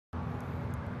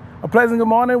A pleasant good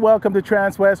morning. Welcome to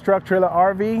Transwest Truck Trailer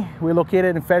RV. We're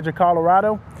located in Frederick,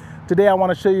 Colorado. Today I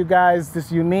want to show you guys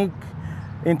this unique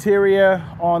interior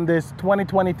on this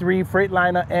 2023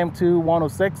 Freightliner M2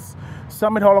 106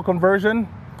 Summit Hauler conversion.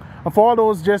 And for all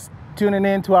those just tuning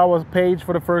in to our page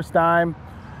for the first time,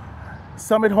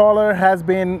 Summit Hauler has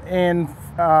been in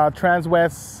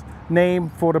Transwest's name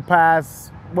for the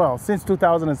past, well, since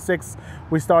 2006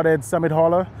 we started Summit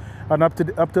Hauler. And up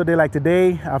to a day like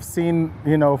today, I've seen,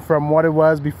 from what it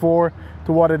was before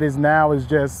to what it is now, is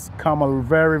just come a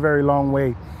very, very long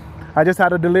way. I just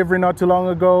had a delivery not too long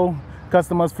ago.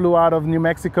 Customers flew out of New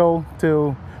Mexico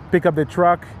to pick up the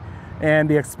truck, and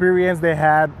the experience they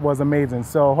had was amazing.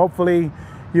 So hopefully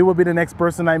you will be the next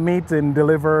person I meet and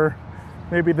deliver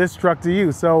maybe this truck to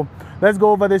you. So let's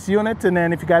go over this unit, and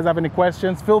then if you guys have any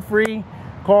questions, feel free,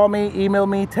 call me, email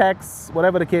me, text,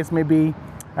 whatever the case may be.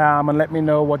 And let me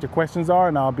know what your questions are,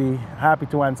 and I'll be happy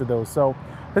to answer those. So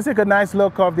let's take a nice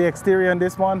look of the exterior on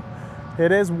this one.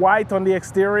 It is white on the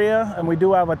exterior, and we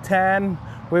do have a tan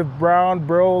with brown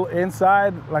burl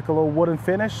inside, like a little wooden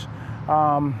finish.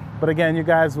 But again, you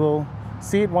guys will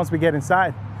see it once we get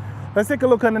inside. Let's take a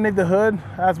look underneath the hood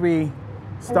as we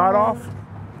start off.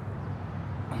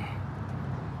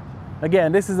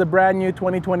 Again, this is a brand new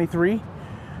 2023.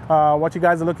 What you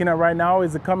guys are looking at right now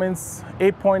is the Cummins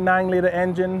 8.9 liter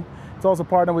engine. It's also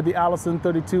partnered with the Allison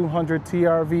 3200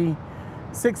 TRV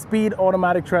 6-speed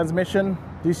automatic transmission.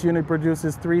 This unit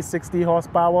produces 360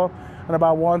 horsepower and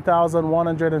about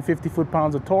 1,150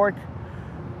 foot-pounds of torque.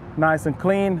 Nice and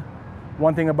clean.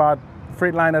 One thing about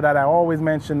Freightliner that I always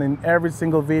mention in every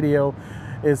single video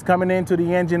is coming into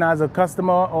the engine as a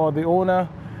customer or the owner,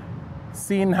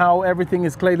 seeing how everything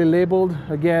is clearly labeled.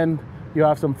 Again, you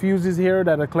have some fuses here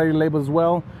that are clearly labeled as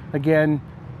well. Again,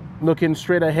 looking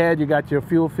straight ahead, you got your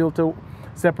fuel filter,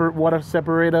 separate water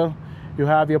separator. You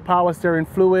have your power steering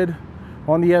fluid.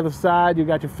 On the other side, you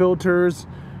got your filters,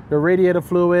 your radiator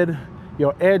fluid,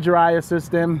 your air dryer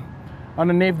system.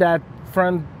 Underneath that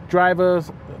front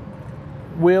driver's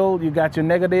wheel, you got your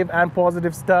negative and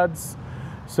positive studs.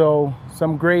 So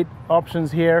some great options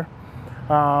here.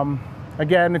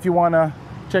 Again, if you want to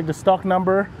check the stock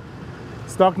number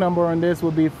on this will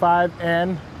be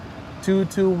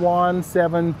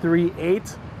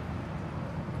 5N221738,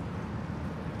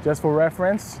 just for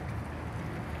reference.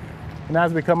 And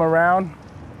as we come around,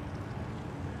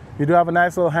 you do have a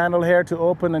nice little handle here to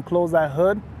open and close that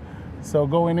hood. So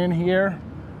going in here,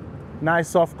 nice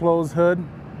soft closed hood.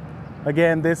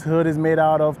 Again, this hood is made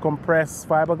out of compressed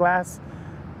fiberglass.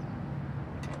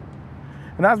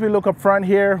 And as we look up front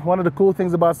here, one of the cool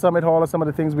things about Summit Hauler, some of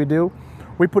the things we do,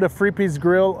 we put a 3-piece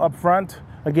grill up front.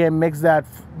 Again, makes that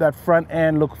front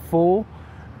end look full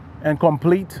and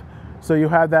complete. So you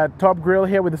have that top grill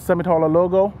here with the Summit Hauler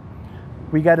logo.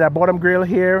 We got that bottom grill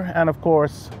here, and of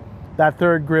course, that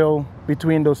third grill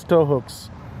between those tow hooks.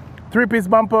 3-piece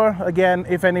bumper. Again,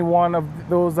 if any one of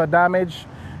those are damaged,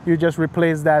 you just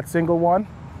replace that single one.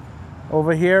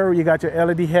 Over here, you got your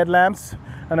LED headlamps,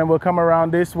 and then we'll come around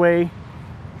this way,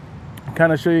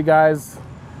 kind of show you guys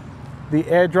the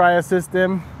air dryer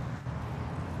system.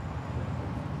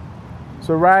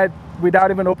 So right,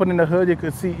 without even opening the hood, you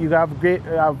could see you have great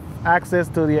access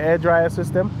to the air dryer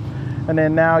system. And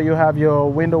then now you have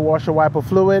your window washer wiper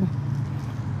fluid.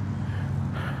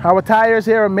 Our tires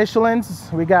here are Michelin's.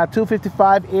 We got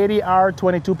 255/80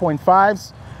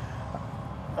 R22.5s.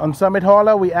 On Summit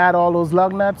Hauler, we add all those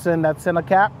lug nuts and that center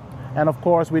cap. And of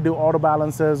course, we do auto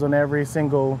balancers on every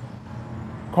single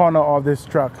corner of this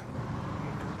truck.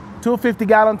 2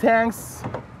 50-gallon tanks,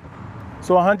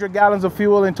 so 100 gallons of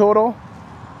fuel in total.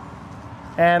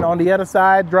 And on the other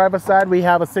side, driver's side, we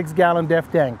have a 6-gallon DEF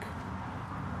tank.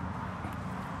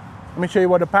 Let me show you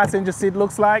what the passenger seat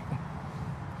looks like.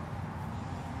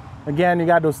 Again, you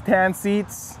got those tan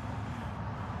seats.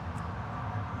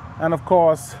 And of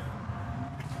course,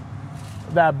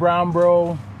 that brown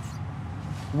burl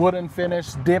wooden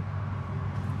finish dip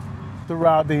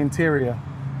throughout the interior.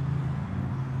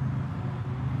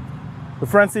 The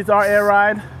front seats are air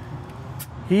ride,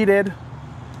 heated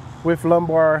with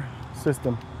lumbar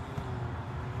system.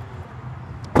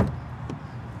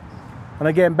 And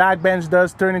again, back bench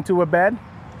does turn into a bed.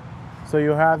 So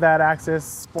you have that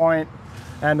access point,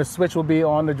 and the switch will be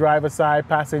on the driver's side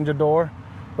passenger door,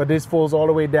 but this folds all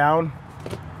the way down.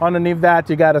 Underneath that,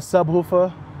 you got a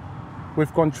subwoofer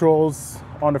with controls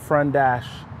on the front dash.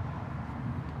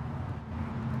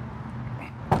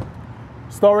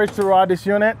 Storage throughout this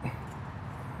unit.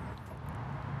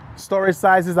 Storage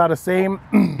sizes are the same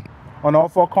on all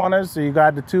 4 corners. So you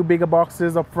got the 2 bigger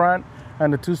boxes up front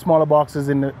and the 2 smaller boxes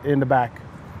in the back.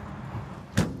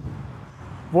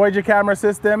 Voyager camera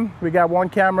system. We got one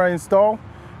camera installed,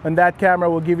 and that camera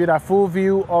will give you that full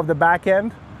view of the back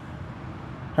end.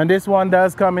 And this one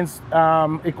does come in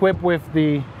equipped with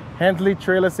the Hensley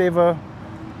Trailer Saver,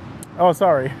 oh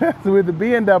sorry, with the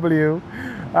B&W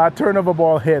turnover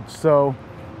ball hitch. So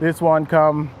this one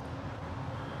comes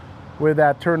with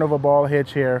that turnover ball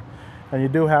hitch here, and you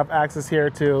do have access here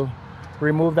to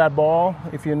remove that ball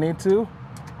if you need to,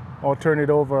 or turn it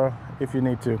over if you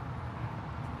need to.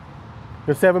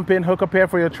 Your 7-pin hookup here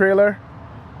for your trailer,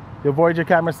 your Voyager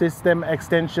camera system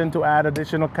extension to add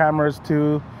additional cameras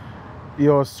to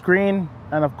your screen,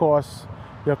 and of course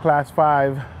your class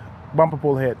 5 bumper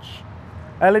pull hitch.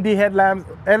 LED headlamps,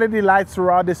 LED lights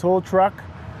throughout this whole truck,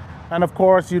 and of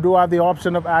course you do have the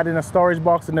option of adding a storage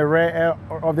box in the rear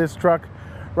of this truck.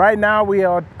 Right now we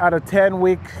are at a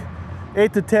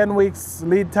 8 to 10 weeks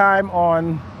lead time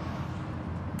on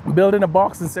building a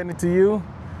box and sending it to you.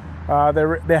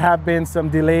 There have been some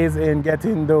delays in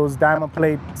getting those Dimond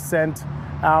plates sent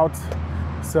out,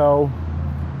 so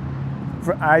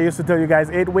I used to tell you guys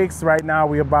 8 weeks. Right now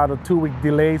we're about a 2-week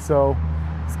delay, so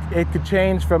it could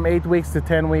change from 8 weeks to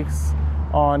 10 weeks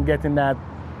on getting that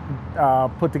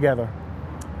put together.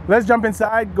 Let's jump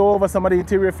inside, go over some of the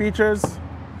interior features,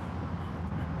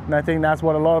 and I think that's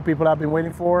what a lot of people have been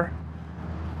waiting for.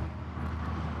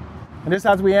 And just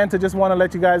as we enter, just want to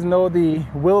let you guys know the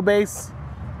wheelbase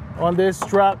on this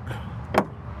truck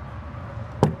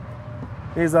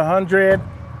is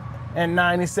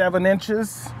 197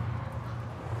 inches.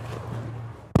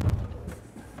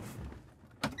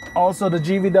 Also, the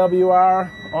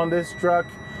GVWR on this truck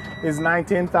is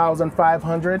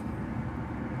 19,500.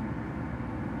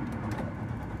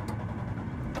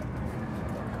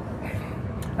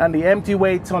 And the empty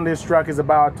weight on this truck is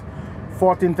about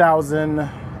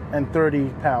 14,030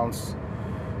 pounds.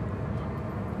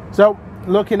 So,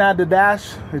 looking at the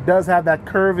dash, it does have that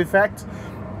curve effect.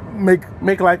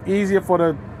 Make life easier for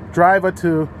the driver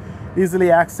to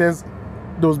easily access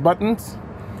those buttons.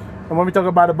 And when we talk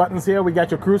about the buttons here, we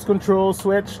got your cruise control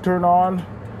switch, turn on,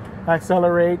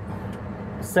 accelerate,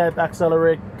 set,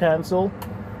 accelerate, cancel.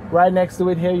 Right next to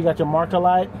it here, you got your marker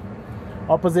light.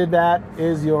 Opposite that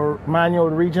is your manual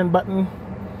region button.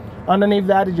 Underneath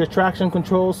that is your traction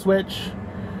control switch,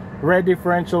 rear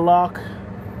differential lock.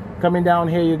 Coming down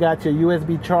here, you got your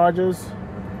USB chargers.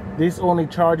 This only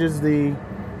charges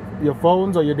your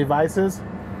phones or your devices.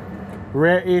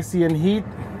 Rear AC and heat.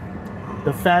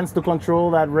 The fans to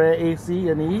control that rear AC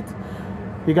and heat.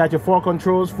 You got your 4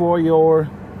 controls for your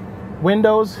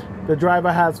windows. The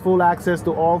driver has full access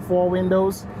to all 4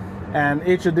 windows, and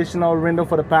each additional window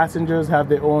for the passengers have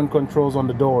their own controls on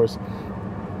the doors.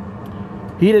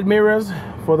 Heated mirrors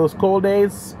for those cold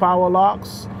days, power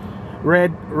locks,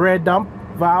 rear dump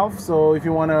valve, so if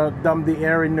you want to dump the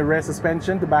air in the rear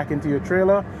suspension to back into your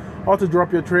trailer or to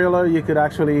drop your trailer, you could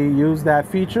actually use that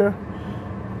feature.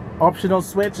 Optional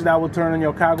switch that will turn on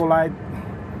your cargo light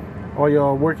or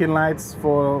your working lights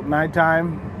for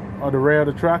nighttime or the rear of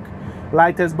the truck.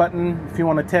 Light test button, if you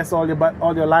want to test all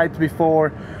your lights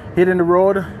before hitting the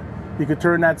road, you could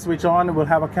turn that switch on. It will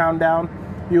have a countdown.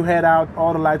 You head out,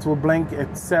 all the lights will blink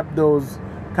except those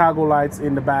cargo lights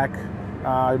in the back.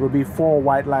 It will be 4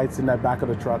 white lights in that back of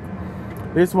the truck.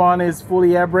 This one is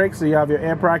fully air brake, so you have your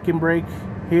air parking brake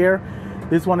here.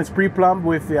 This one is pre-plumbed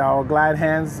with our glide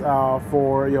hands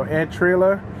for your air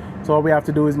trailer. So all we have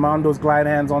to do is mount those glide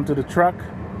hands onto the truck.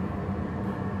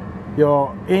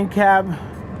 Your in-cab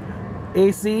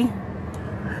AC.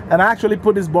 And I actually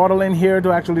put this bottle in here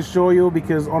to actually show you,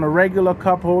 because on a regular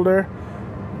cup holder,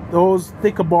 those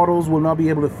thicker bottles will not be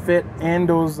able to fit in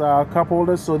those cup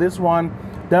holders. So this one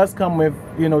does come with,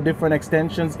 you know, different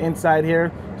extensions inside here.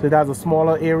 So it has a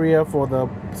smaller area for the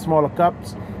smaller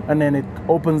cups, and then it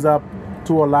opens up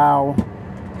to allow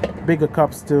bigger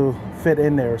cups to fit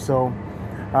in there. So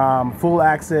full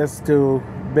access to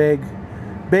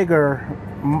bigger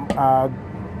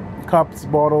cups,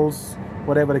 bottles,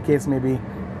 whatever the case may be.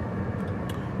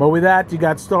 But with that, you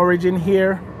got storage in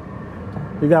here.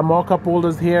 You got more cup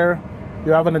holders here.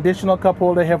 You have an additional cup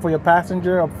holder here for your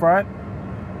passenger up front.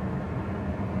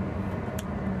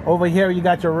 Over here, you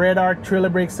got your radar trailer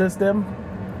brake system.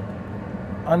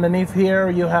 Underneath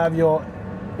here, you have your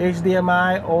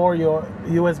HDMI or your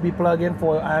USB plug-in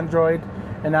for Android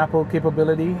and Apple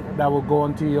capability that will go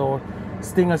into your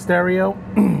Stinger stereo.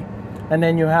 And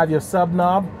then you have your sub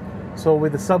knob. So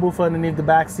with the subwoofer underneath the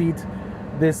back seat,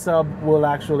 this knob will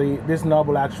actually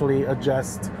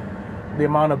adjust the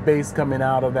amount of bass coming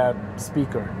out of that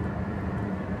speaker.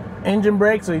 Engine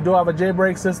brake, so you do have a J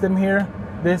brake system here.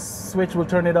 This switch will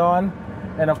turn it on,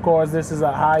 and of course this is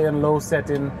a high and low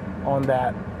setting on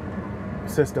that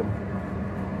system.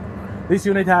 This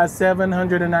unit has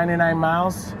 799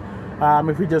 miles.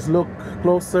 If we just look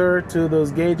closer to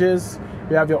those gauges,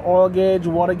 you have your oil gauge,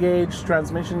 water gauge,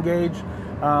 transmission gauge,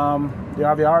 you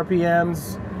have your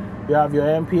RPMs, you have your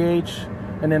MPH,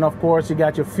 and then of course you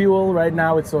got your fuel. Right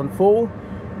now it's on full.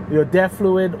 Your DEF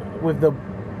fluid with the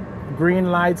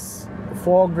green lights,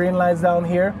 4 green lights down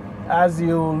here. As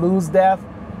you lose DEF,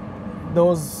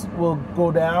 those will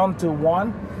go down to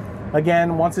 1.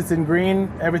 Again, once it's in green,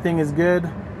 everything is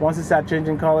good. Once it starts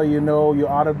changing color, you know you're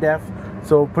out of DEF.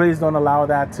 So please don't allow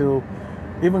that to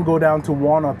even go down to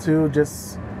 1 or 2.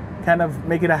 Just kind of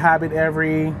make it a habit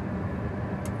every,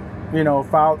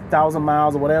 1,000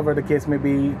 miles or whatever the case may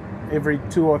be. Every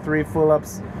 2 or 3 full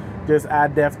ups, just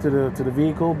add DEF to the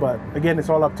vehicle. But again, it's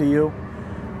all up to you.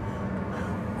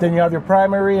 Then you have your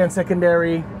primary and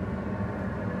secondary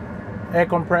air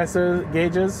compressor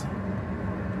gauges.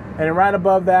 And right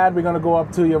above that, we're going to go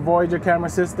up to your Voyager camera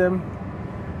system.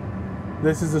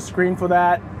 This is the screen for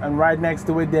that, and right next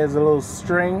to it there's a little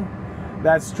string.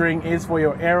 That string is for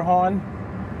your air horn.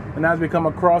 And as we come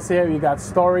across here, you got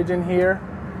storage in here.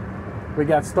 We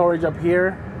got storage up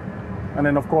here, and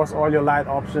then of course all your light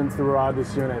options throughout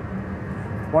this unit.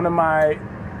 One of my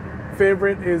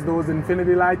favorite is those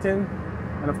infinity lighting,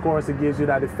 and of course it gives you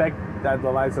that effect that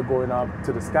the lights are going up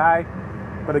to the sky.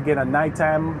 But again, at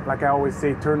nighttime, like I always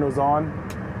say, turn those on.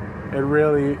 It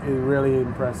really is really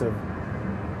impressive.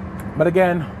 But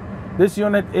again, this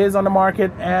unit is on the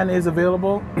market and is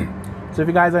available. So if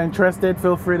you guys are interested,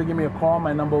 feel free to give me a call.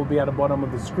 My number will be at the bottom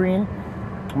of the screen.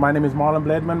 My name is Marlon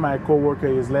Bledman. My co-worker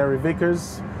is Larry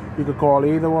Vickers. You could call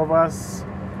either of us.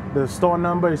 The store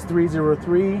number is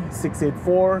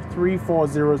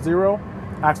 303-684-3400.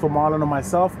 Ask for Marlon or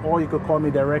myself, or you could call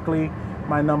me directly.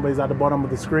 My number is at the bottom of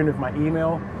the screen with my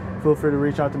email. Feel free to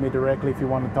reach out to me directly if you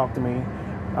want to talk to me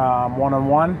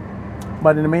one-on-one.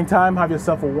 But in the meantime, have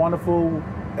yourself a wonderful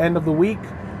end of the week.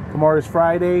 Tomorrow is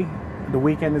Friday. The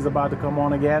weekend is about to come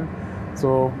on again.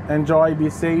 So enjoy, be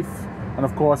safe. And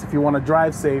of course, if you want to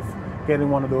drive safe, get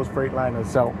in one of those Freightliners.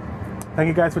 So thank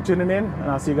you guys for tuning in, and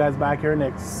I'll see you guys back here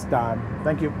next time.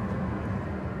 Thank you.